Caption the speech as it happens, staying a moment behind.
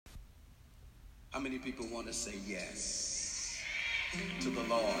How many people want to say yes to the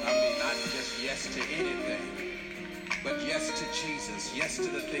Lord? I mean, not just yes to anything, but yes to Jesus, yes to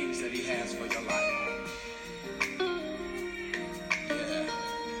the things that he has for your life. Yeah.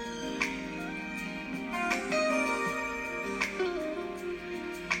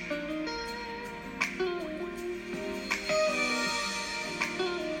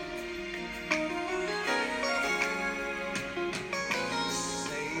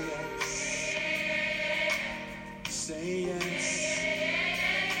 Say yes. Say yes.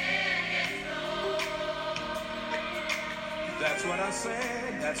 That's what I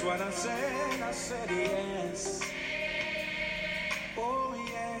said. That's what I said. I said yes. Oh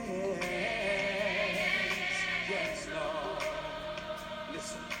yes. Yes, Lord.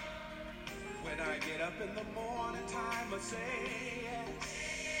 Listen. When I get up in the morning time, I say yes.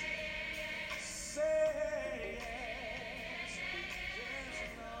 Say yes. Yes,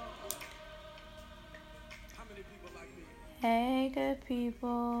 Lord. How many people like me? Hey, good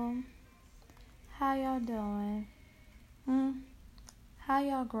people. How y'all doing? How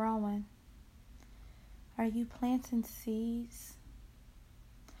y'all growing? Are you planting seeds?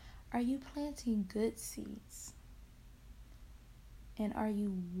 Are you planting good seeds? And are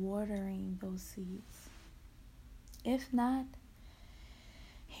you watering those seeds? If not,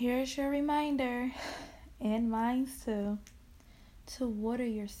 here's your reminder, and mine too, to water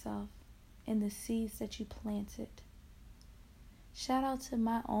yourself in the seeds that you planted. Shout out to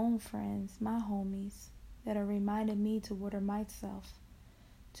my own friends, my homies, that are reminding me to water myself,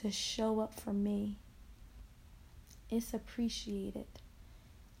 to show up for me. It's appreciated.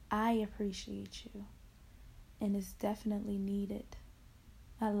 I appreciate you. And it's definitely needed.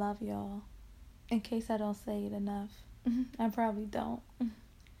 I love y'all. In case I don't say it enough. I probably don't.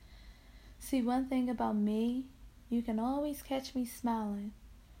 See, one thing about me, you can always catch me smiling,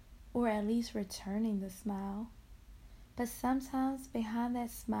 or at least returning the smile. But sometimes behind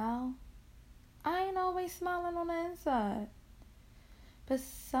that smile, I ain't always smiling on the inside. But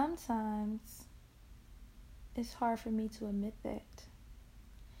sometimes it's hard for me to admit that.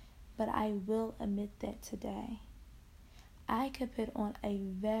 But I will admit that today. I could put on a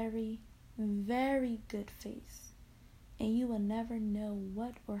very, very good face, and you will never know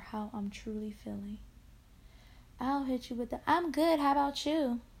what or how I'm truly feeling. I'll hit you with the "I'm good, how about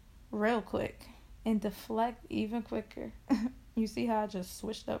you?" real quick, and deflect even quicker. You see how I just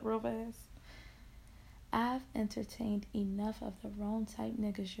switched up real fast? I've entertained enough of the wrong type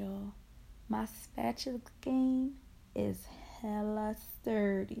niggas, y'all. My spatula game is hella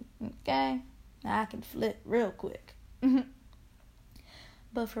sturdy, okay? I can flip real quick.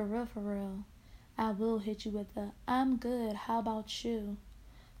 But for real, I will hit you with the "I'm good, how about you?"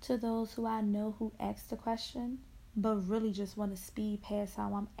 to those who I know who asked the question, but really just want to speed past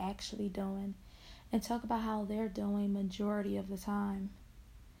how I'm actually doing and talk about how they're doing majority of the time.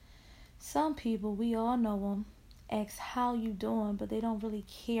 Some people, we all know them, ask how you doing, but they don't really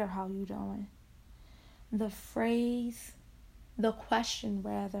care how you doing. The question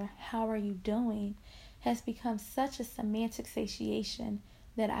rather, how are you doing, has become such a semantic satiation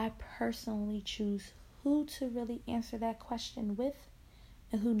that I personally choose who to really answer that question with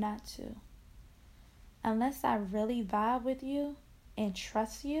and who not to. Unless I really vibe with you and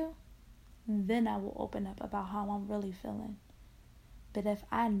trust you, then I will open up about how I'm really feeling. But if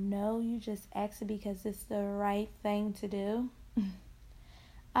I know you just ask it because it's the right thing to do,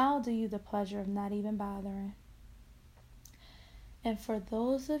 I'll do you the pleasure of not even bothering. And for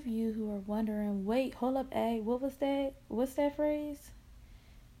those of you who are wondering, wait, hold up, what was that? What's that phrase?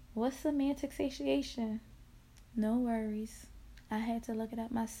 What's semantic satiation? No worries. I had to look it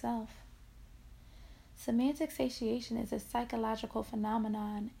up myself. Semantic satiation is a psychological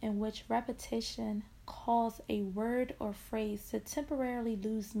phenomenon in which repetition cause a word or phrase to temporarily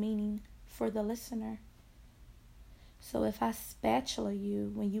lose meaning for the listener. So if I spatula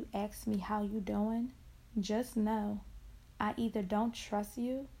you when you ask me how you doing, just know I either don't trust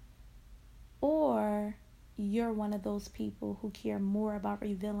you, or you're one of those people who care more about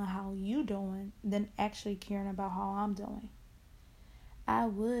revealing how you doing than actually caring about how I'm doing. I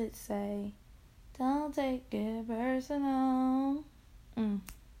would say, don't take it personal, in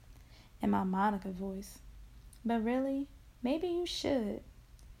my Monica voice. But really, maybe you should.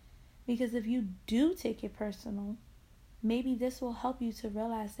 Because if you do take it personal, maybe this will help you to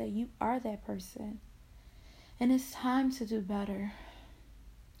realize that you are that person. And it's time to do better.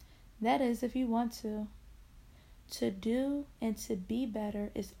 That is, if you want to. To do and to be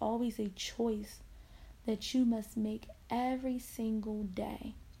better is always a choice that you must make every single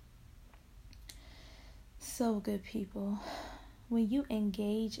day. So, good people, when you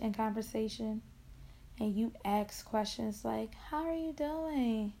engage in conversation, and you ask questions like, how are you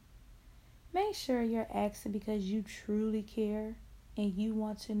doing? Make sure you're asking because you truly care and you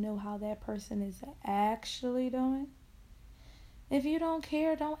want to know how that person is actually doing. If you don't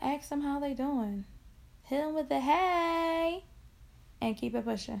care, don't ask them how they doing. Hit them with the hey and keep it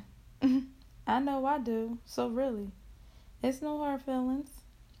pushing. I know I do, so really, it's no hard feelings.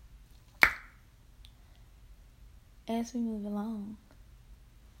 As we move along,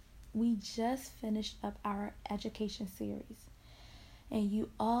 we just finished up our education series, and you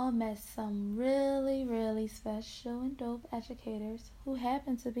all met some really, really special and dope educators who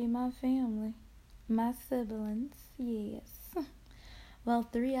happen to be my family, my siblings, yes. Well,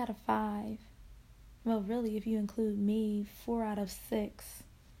 3 out of 5. Well, really, if you include me, 4 out of 6.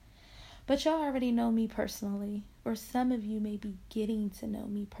 But y'all already know me personally, or some of you may be getting to know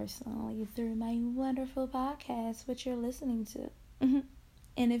me personally through my wonderful podcast, which you're listening to.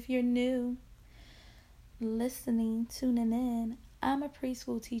 And if you're new, listening, tuning in, I'm a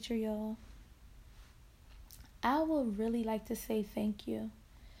preschool teacher, y'all. I would really like to say thank you.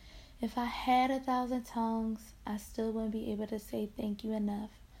 If I had 1,000 tongues, I still wouldn't be able to say thank you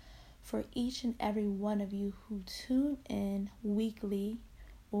enough for each and every one of you who tune in weekly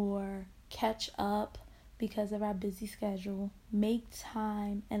or catch up because of our busy schedule, make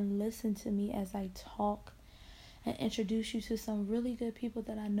time and listen to me as I talk and introduce you to some really good people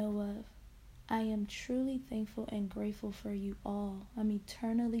that I know of. I am truly thankful and grateful for you all. I'm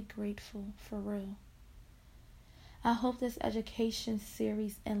eternally grateful, for real. I hope this education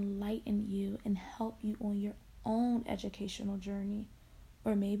series enlighten you and help you on your own educational journey,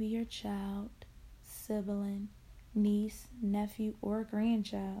 or maybe your child, sibling, niece, nephew, or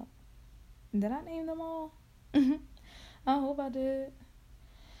grandchild. Did I name them all? I hope I did.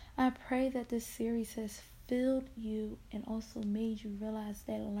 I pray that this series has filled you and also made you realize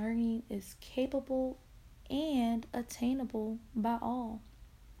that learning is capable and attainable by all.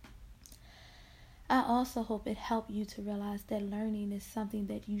 I also hope it helped you to realize that learning is something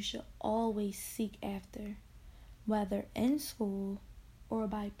that you should always seek after, whether in school or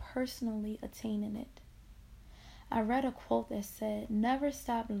by personally attaining it. I read a quote that said, never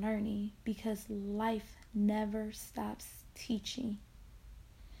stop learning because life never stops teaching.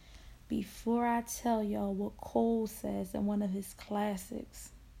 Before I tell y'all what Cole says in one of his classics,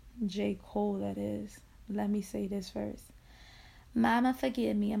 J. Cole that is, let me say this first. Mama,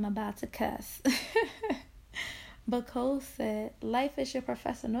 forgive me, I'm about to cuss. But Cole said, life is your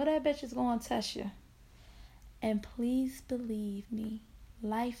professor. No, that bitch is going to test you. And please believe me,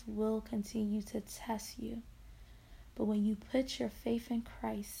 life will continue to test you. But when you put your faith in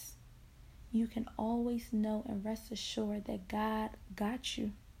Christ, you can always know and rest assured that God got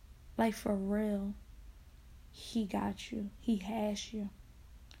you. Like for real, He got you. He has you.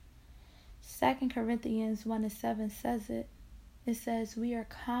 2 Corinthians 1:7 says it. It says, we are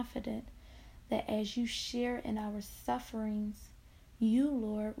confident that as you share in our sufferings, you,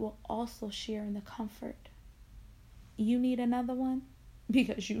 Lord, will also share in the comfort. You need another one?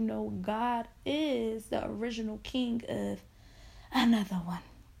 Because you know God is the original king of another one.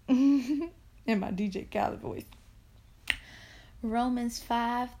 In my DJ Khaled voice. Romans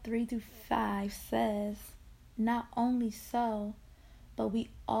 5:3-5 says, not only so, but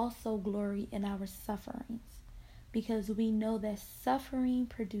we also glory in our sufferings, because we know that suffering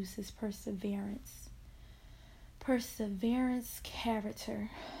produces perseverance. Perseverance,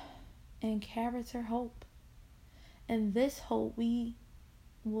 character, and character, hope. And this hope we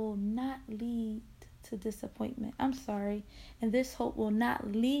will not lead to disappointment. And this hope will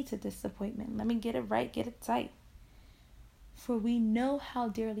not lead to disappointment. Let me get it right, get it tight. For we know how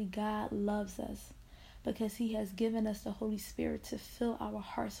dearly God loves us, because He has given us the Holy Spirit to fill our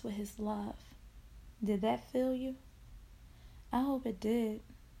hearts with His love. Did that fill you? I hope it did.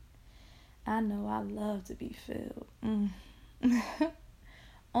 I know I love to be filled.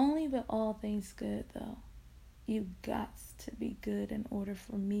 Only with all things good, though. You got to be good in order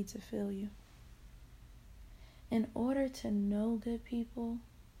for me to fill you. In order to know good people,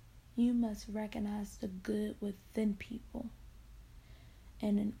 you must recognize the good within people.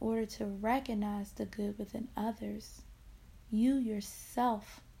 And in order to recognize the good within others, you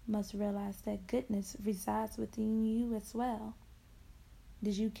yourself must realize that goodness resides within you as well.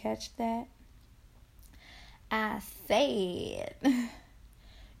 Did you catch that? I said,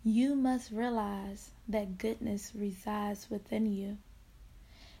 you must realize that goodness resides within you.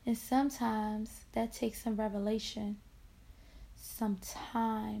 And sometimes that takes some revelation, some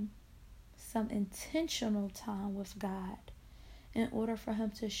time, some intentional time with God in order for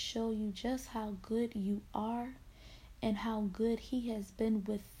Him to show you just how good you are and how good He has been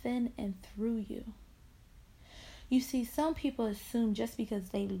within and through you. You see, some people assume just because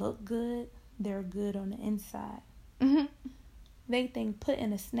they look good, they're good on the inside. They think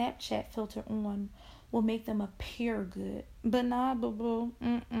putting a Snapchat filter on will make them appear good. But nah, boo-boo.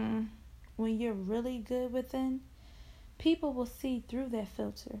 When you're really good within, people will see through that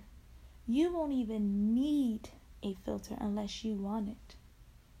filter. You won't even need a filter unless you want it.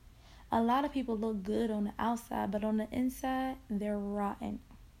 A lot of people look good on the outside, but on the inside, they're rotten.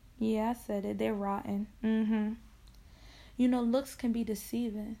 Yeah, I said it. They're rotten. You know, looks can be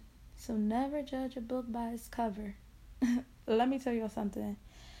deceiving. So never judge a book by its cover. Let me tell you something.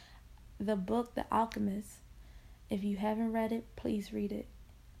 The book, The Alchemist, if you haven't read it, please read it.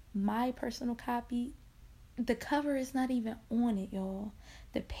 My personal copy, the cover is not even on it, y'all.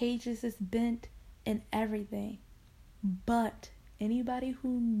 The pages is bent and everything. But anybody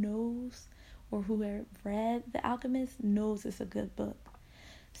who knows or who have read The Alchemist knows it's a good book.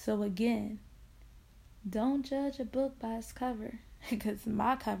 So again, don't judge a book by its cover, because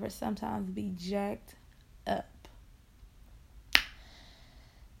my covers sometimes be jacked up.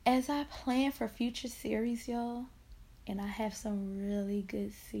 As I plan for future series, y'all, and I have some really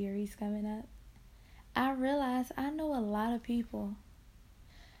good series coming up, I realize I know a lot of people.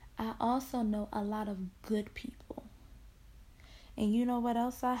 I also know a lot of good people. And you know what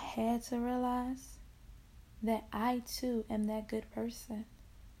else I had to realize? That I too am that good person.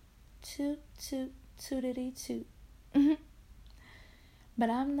 Tootity-toot. But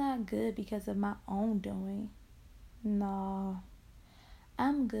I'm not good because of my own doing. No.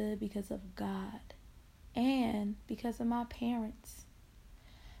 I'm good because of God. And because of my parents.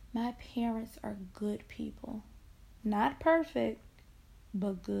 My parents are good people. Not perfect,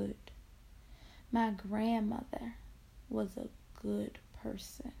 but good. My grandmother was a good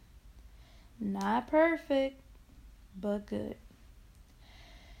person. Not perfect, but good.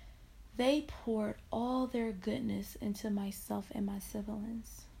 They poured all their goodness into myself and my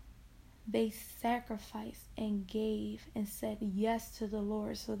siblings. They sacrificed and gave and said yes to the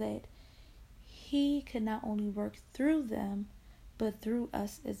Lord so that He could not only work through them, but through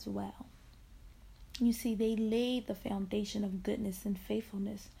us as well. You see, they laid the foundation of goodness and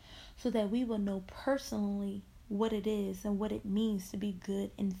faithfulness so that we will know personally what it is and what it means to be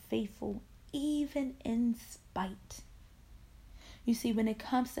good and faithful, even in spite. You see, when it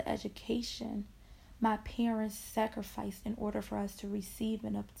comes to education, my parents sacrificed in order for us to receive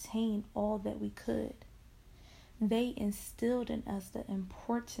and obtain all that we could. They instilled in us the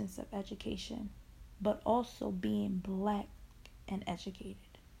importance of education, but also being black and educated.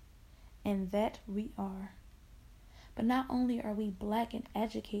 And that we are. But not only are we black and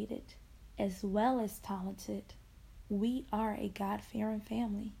educated, as well as talented, we are a God-fearing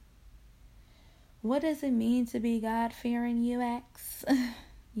family. What does it mean to be God-fearing, you ask?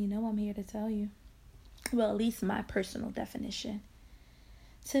 You know I'm here to tell you. Well, at least my personal definition.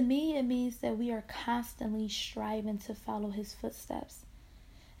 To me, it means that we are constantly striving to follow His footsteps,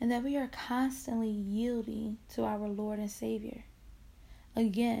 and that we are constantly yielding to our Lord and Savior.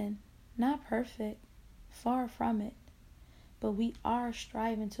 Again, not perfect, far from it, but we are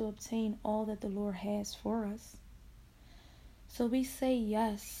striving to obtain all that the Lord has for us. So we say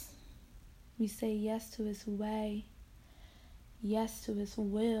yes. We say yes to His way, yes to His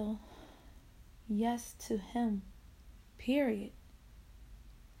will, yes to Him, period.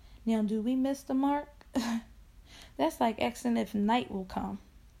 Now, do we miss the mark? That's like asking if night will come.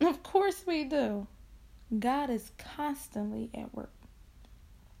 Of course we do. God is constantly at work.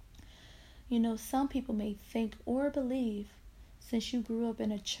 You know, some people may think or believe, since you grew up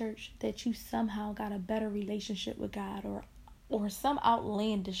in a church, that you somehow got a better relationship with God, or some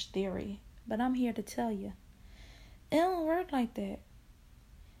outlandish theory. But I'm here to tell you, it don't work like that.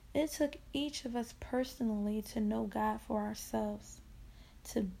 It took each of us personally to know God for ourselves,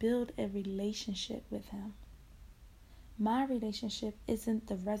 to build a relationship with Him. My relationship isn't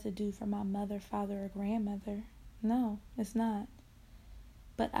the residue from my mother, father, or grandmother. No, it's not.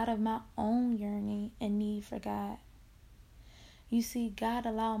 But out of my own yearning and need for God. You see, God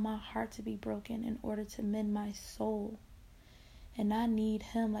allowed my heart to be broken in order to mend my soul. And I need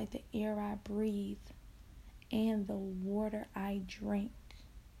Him like the air I breathe and the water I drink.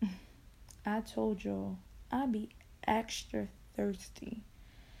 I told y'all, I be extra thirsty.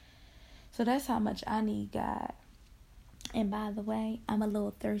 So that's how much I need God. And by the way, I'm a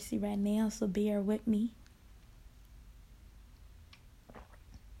little thirsty right now, so bear with me.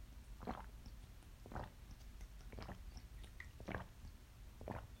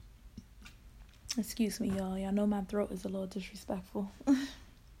 Excuse me, y'all. Y'all know my throat is a little disrespectful.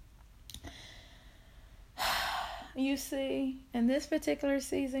 You see, in this particular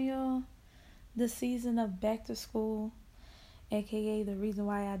season, y'all, the season of back to school, aka the reason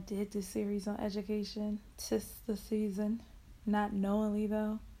why I did this series on education, 'tis the season, not knowingly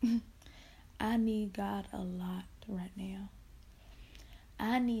though. I need God a lot right now.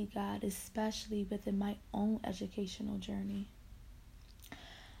 I need God, especially within my own educational journey.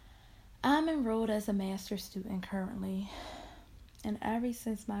 I'm enrolled as a master's student currently, and ever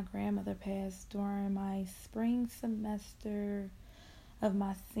since my grandmother passed during my spring semester of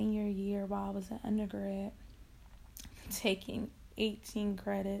my senior year while I was an undergrad, taking 18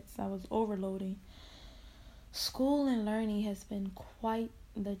 credits, I was overloading. School and learning has been quite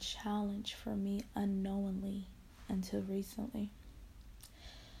the challenge for me unknowingly until recently.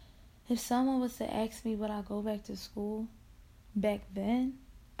 If someone was to ask me would I go back to school back then,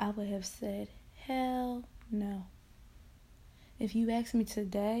 I would have said, hell no. If you ask me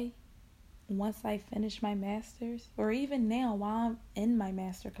today, once I finish my master's, or even now while I'm in my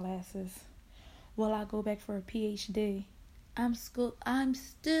master classes, will I go back for a PhD? I'm still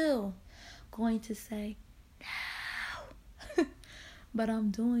going to say no. But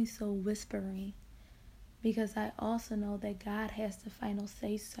I'm doing so whispering because I also know that God has the final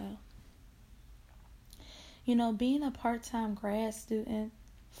say so. You know, being a part-time grad student,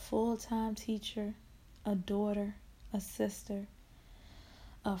 full-time teacher, a daughter, a sister,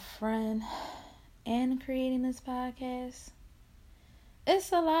 a friend, and creating this podcast,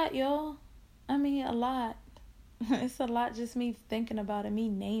 it's a lot, y'all. I mean, a lot. It's a lot just me thinking about it, me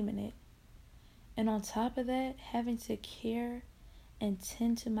naming it. And on top of that, having to care and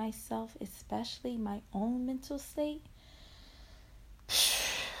tend to myself, especially my own mental state.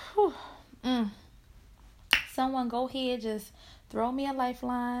 Someone go ahead, just throw me a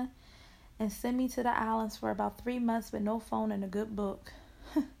lifeline and send me to the islands for about 3 months with no phone and a good book.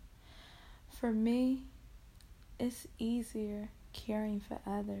 For me, it's easier caring for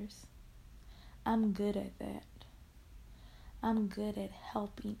others. I'm good at that. I'm good at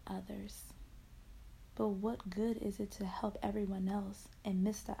helping others. But what good is it to help everyone else and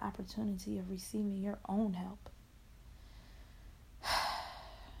miss the opportunity of receiving your own help?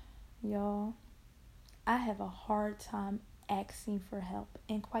 Y'all, I have a hard time asking for help.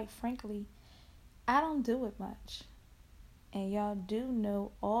 And quite frankly, I don't do it much. And y'all do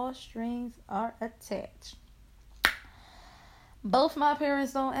know all strings are attached. Both my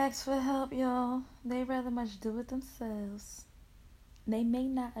parents don't ask for help, y'all. They rather much do it themselves. They may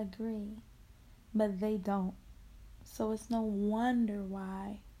not agree, but they don't. So it's no wonder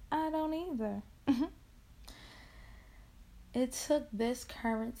why I don't either. It took this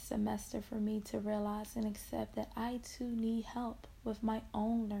current semester for me to realize and accept that I too need help with my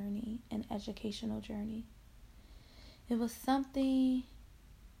own learning and educational journey. It was something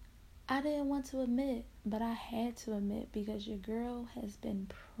I didn't want to admit, but I had to admit because your girl has been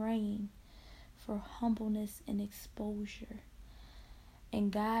praying for humbleness and exposure.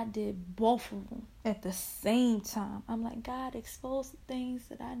 And God did both of them at the same time. I'm like, God, expose the things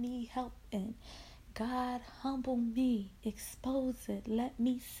that I need help in. God, humble me. Expose it. Let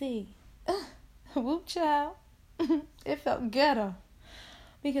me see. Whoop, child. It felt ghetto.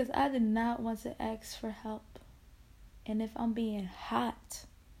 Because I did not want to ask for help. And if I'm being hot,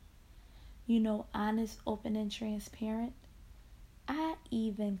 honest, open, and transparent, I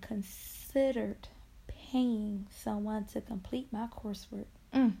even considered paying someone to complete my coursework.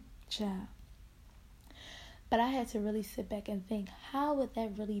 Child. But I had to really sit back and think, how would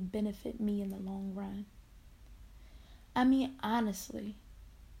that really benefit me in the long run? I mean, honestly,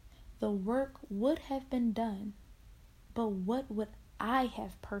 the work would have been done, but what would I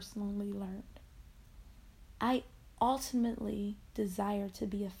have personally learned? I ultimately desire to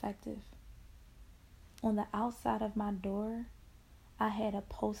be effective. On the outside of my door, I had a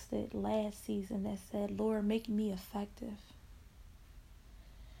post-it last season that said, Lord, make me effective.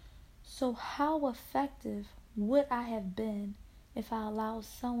 So how effective would I have been if I allowed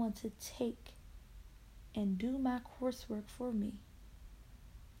someone to take and do my coursework for me?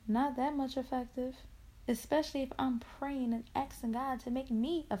 Not that much effective, especially if I'm praying and asking God to make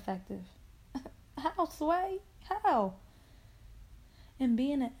me effective. How, Sway? How? And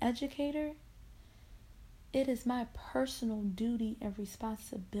being an educator, it is my personal duty and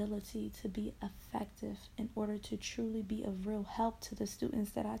responsibility to be effective in order to truly be of real help to the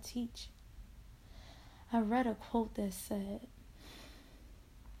students that I teach. I read a quote that said,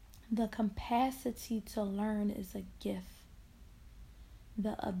 the capacity to learn is a gift.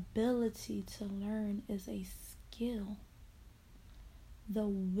 The ability to learn is a skill. The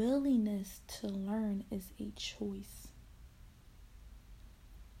willingness to learn is a choice.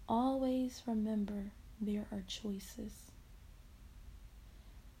 Always remember there are choices.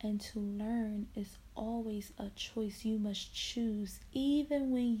 And to learn is always a choice you must choose,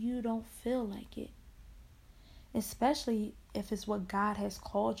 even when you don't feel like it. Especially if it's what God has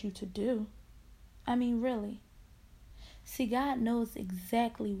called you to do. I mean, really. See, God knows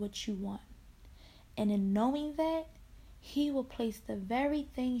exactly what you want. And in knowing that, He will place the very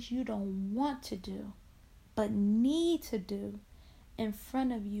things you don't want to do, but need to do, in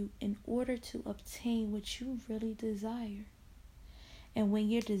front of you in order to obtain what you really desire. And when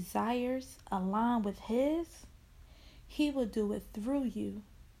your desires align with His, He will do it through you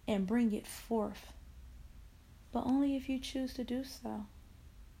and bring it forth. But only if you choose to do so.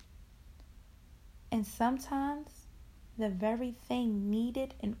 And sometimes the very thing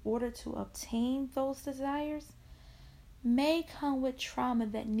needed in order to obtain those desires may come with trauma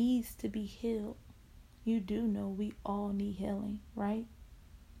that needs to be healed. You do know we all need healing, right?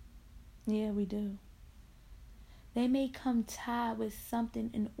 Yeah, we do. They may come tied with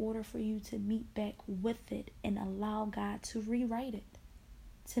something in order for you to meet back with it and allow God to rewrite it,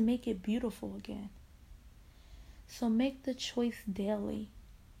 to make it beautiful again. So make the choice daily.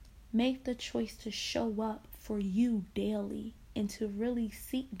 Make the choice to show up for you daily and to really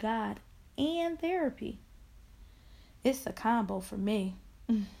seek God and therapy. It's a combo for me.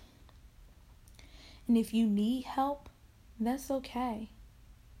 And if you need help, that's okay.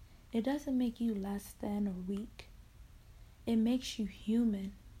 It doesn't make you less than or weak. It makes you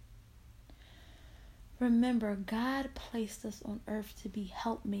human. Remember, God placed us on earth to be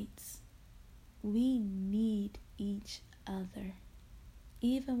helpmates. We need each other.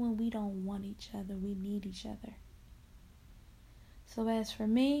 Even when we don't want each other, we need each other. So as for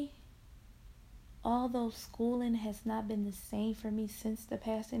me, although schooling has not been the same for me since the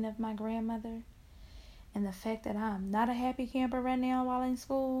passing of my grandmother, and the fact that I'm not a happy camper right now while in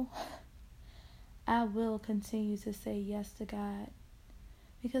school, I will continue to say yes to God,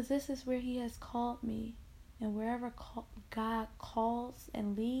 because this is where He has called me, and wherever God calls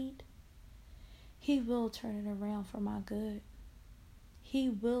and lead, He will turn it around for my good. He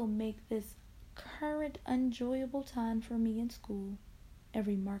will make this current enjoyable time for me in school a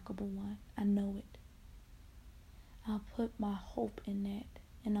remarkable one. I know it. I'll put my hope in that,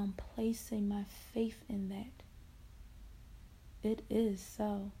 and I'm placing my faith in that. It is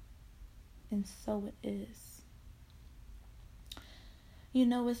so, and so it is. You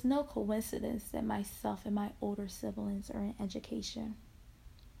know, it's no coincidence that myself and my older siblings are in education.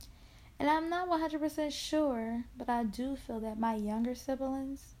 And I'm not 100% sure, but I do feel that my younger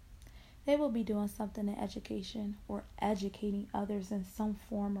siblings, they will be doing something in education or educating others in some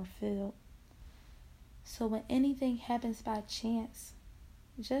form or field. So when anything happens by chance,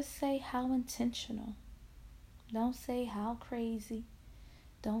 just say how intentional. Don't say how crazy.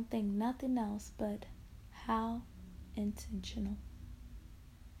 Don't think nothing else but how intentional.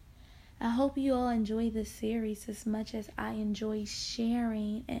 I hope you all enjoy this series as much as I enjoy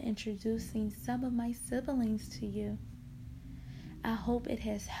sharing and introducing some of my siblings to you. I hope it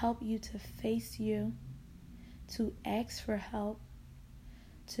has helped you to face you, to ask for help,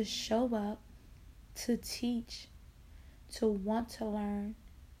 to show up, to teach, to want to learn.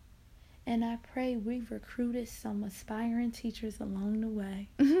 And I pray we've recruited some aspiring teachers along the way.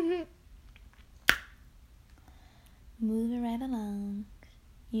 Moving right along.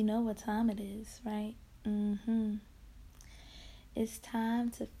 You know what time it is, right? It's time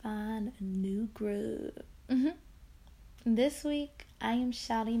to find a new groove. This week, I am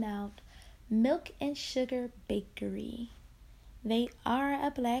shouting out Milk and Sugar Bakery. They are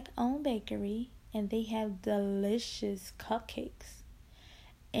a Black-owned bakery, and they have delicious cupcakes.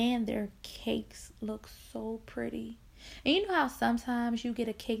 And their cakes look so pretty. And you know how sometimes you get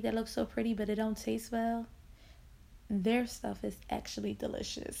a cake that looks so pretty, but it don't taste well? Their stuff is actually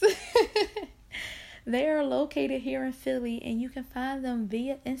delicious. They are located here in Philly, and you can find them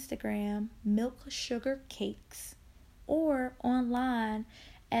via Instagram, Milk Sugar Cakes, or online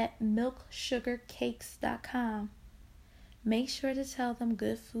at milksugarcakes.com. Make sure to tell them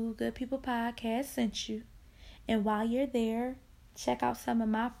Good Food, Good People Podcast sent you. And while you're there, check out some of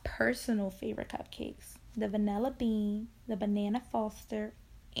my personal favorite cupcakes. The vanilla bean, the banana foster,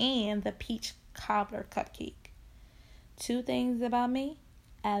 and the peach cobbler cupcake. 2 things about me.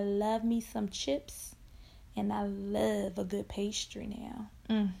 I love me some chips, and I love a good pastry now.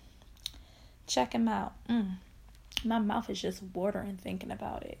 Check them out. My mouth is just watering thinking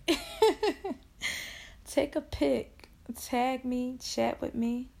about it. Take a pic. Tag me. Chat with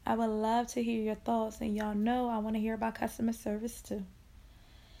me. I would love to hear your thoughts, and y'all know I want to hear about customer service too.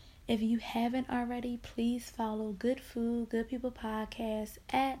 If you haven't already, please follow Good Food, Good People Podcast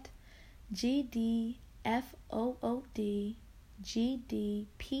at GDFOOD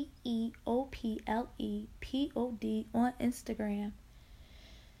GDPEOPLEPOD on Instagram.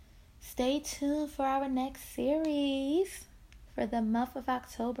 Stay tuned for our next series. For the month of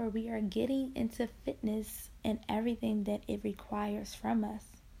October, we are getting into fitness and everything that it requires from us.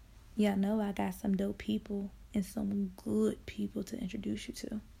 Y'all know I got some dope people and some good people to introduce you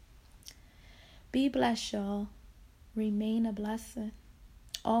to. Be blessed, y'all. Remain a blessing.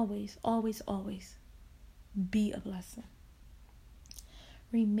 Always, always, always be a blessing.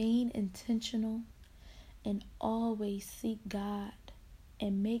 Remain intentional and always seek God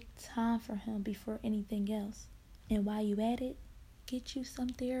and make time for Him before anything else. And while you at it, get you some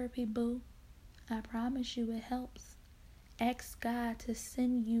therapy, boo. I promise you it helps. Ask God to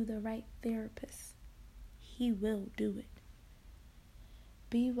send you the right therapist. He will do it.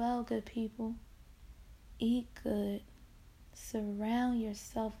 Be well, good people. Eat good. Surround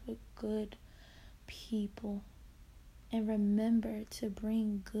yourself with good people. And remember to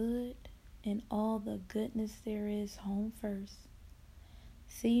bring good and all the goodness there is home first.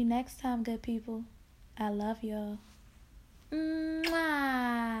 See you next time, good people. I love y'all.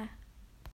 Mwah!